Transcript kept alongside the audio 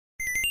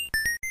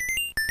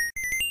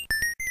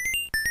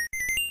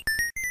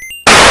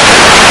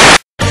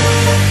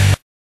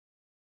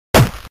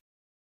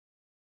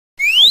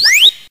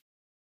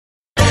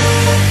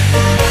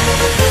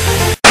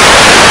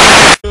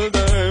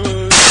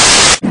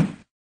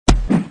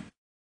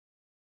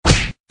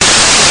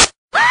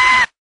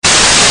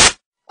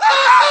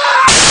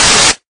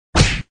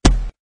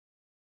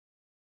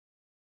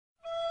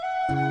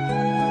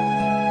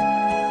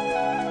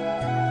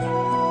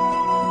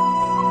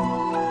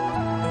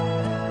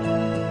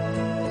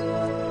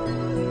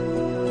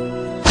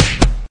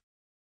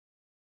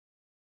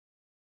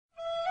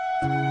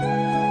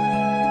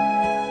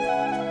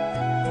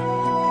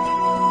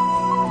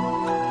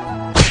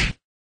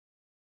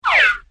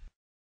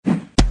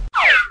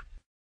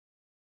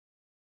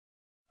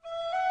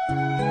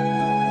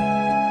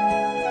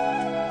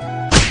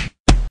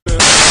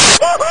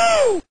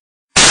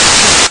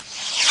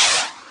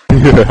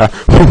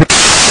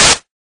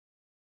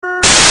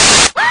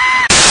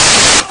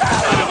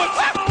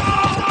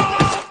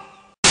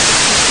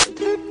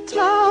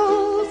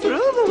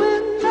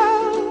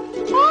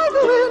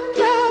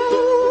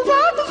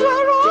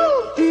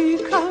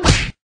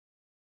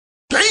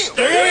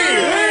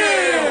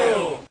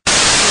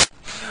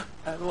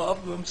I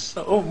love them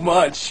so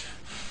much.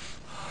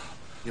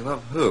 You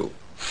love who?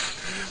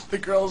 The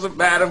girls at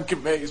Madame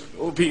Camay's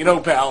Filipino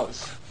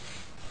Palace.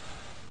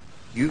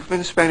 You've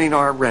been spending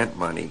our rent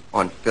money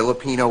on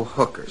Filipino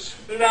hookers.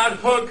 They're not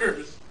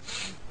hookers.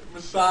 They're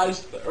massage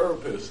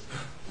therapists.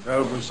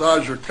 Gotta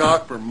massage your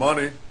cock for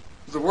money.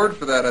 There's a word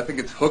for that. I think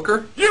it's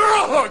hooker. You're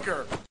a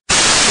hooker!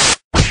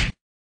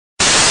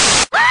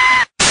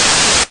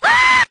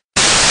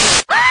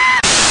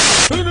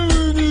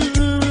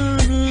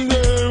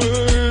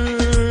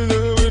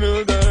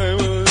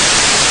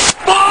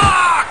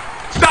 Fuck!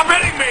 Stop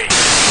hitting me!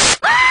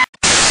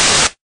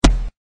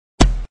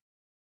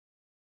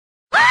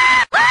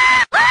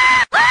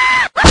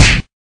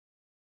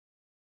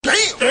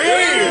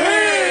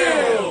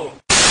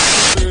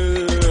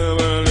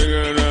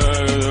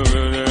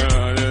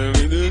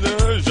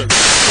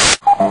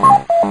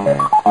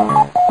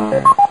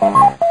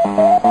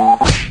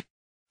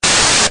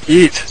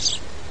 Eat.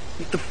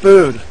 Eat the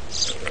food. Eat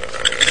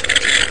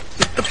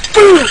the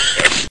food!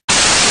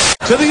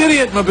 To the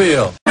idiot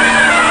mobile.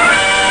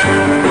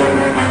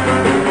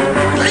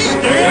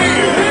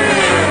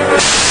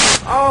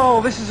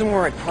 Oh, this isn't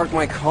where I parked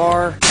my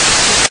car.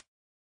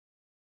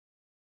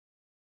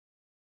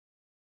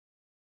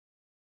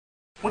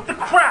 What the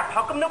crap?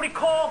 How come nobody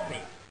called me?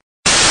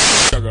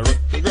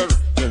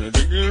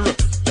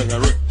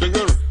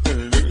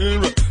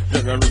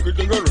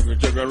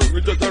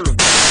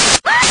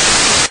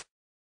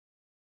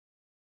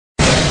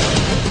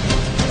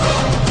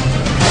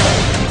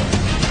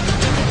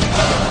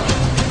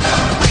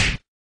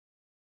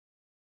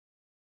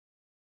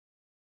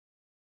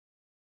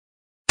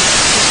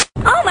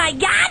 Oh my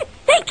God!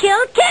 They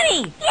killed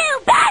Kenny!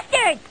 You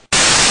bastard!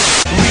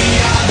 We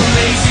are the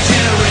lazy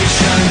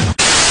generation.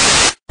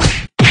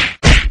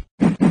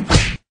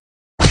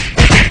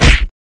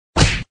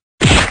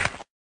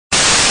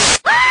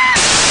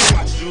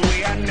 Watch the way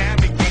I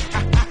navigate.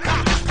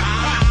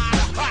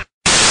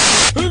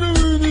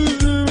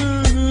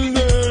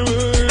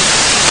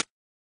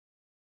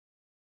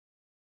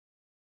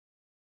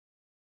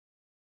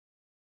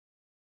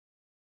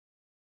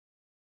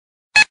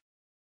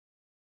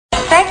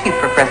 Thank you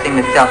for pressing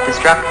the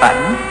self-destruct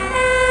button.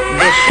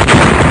 This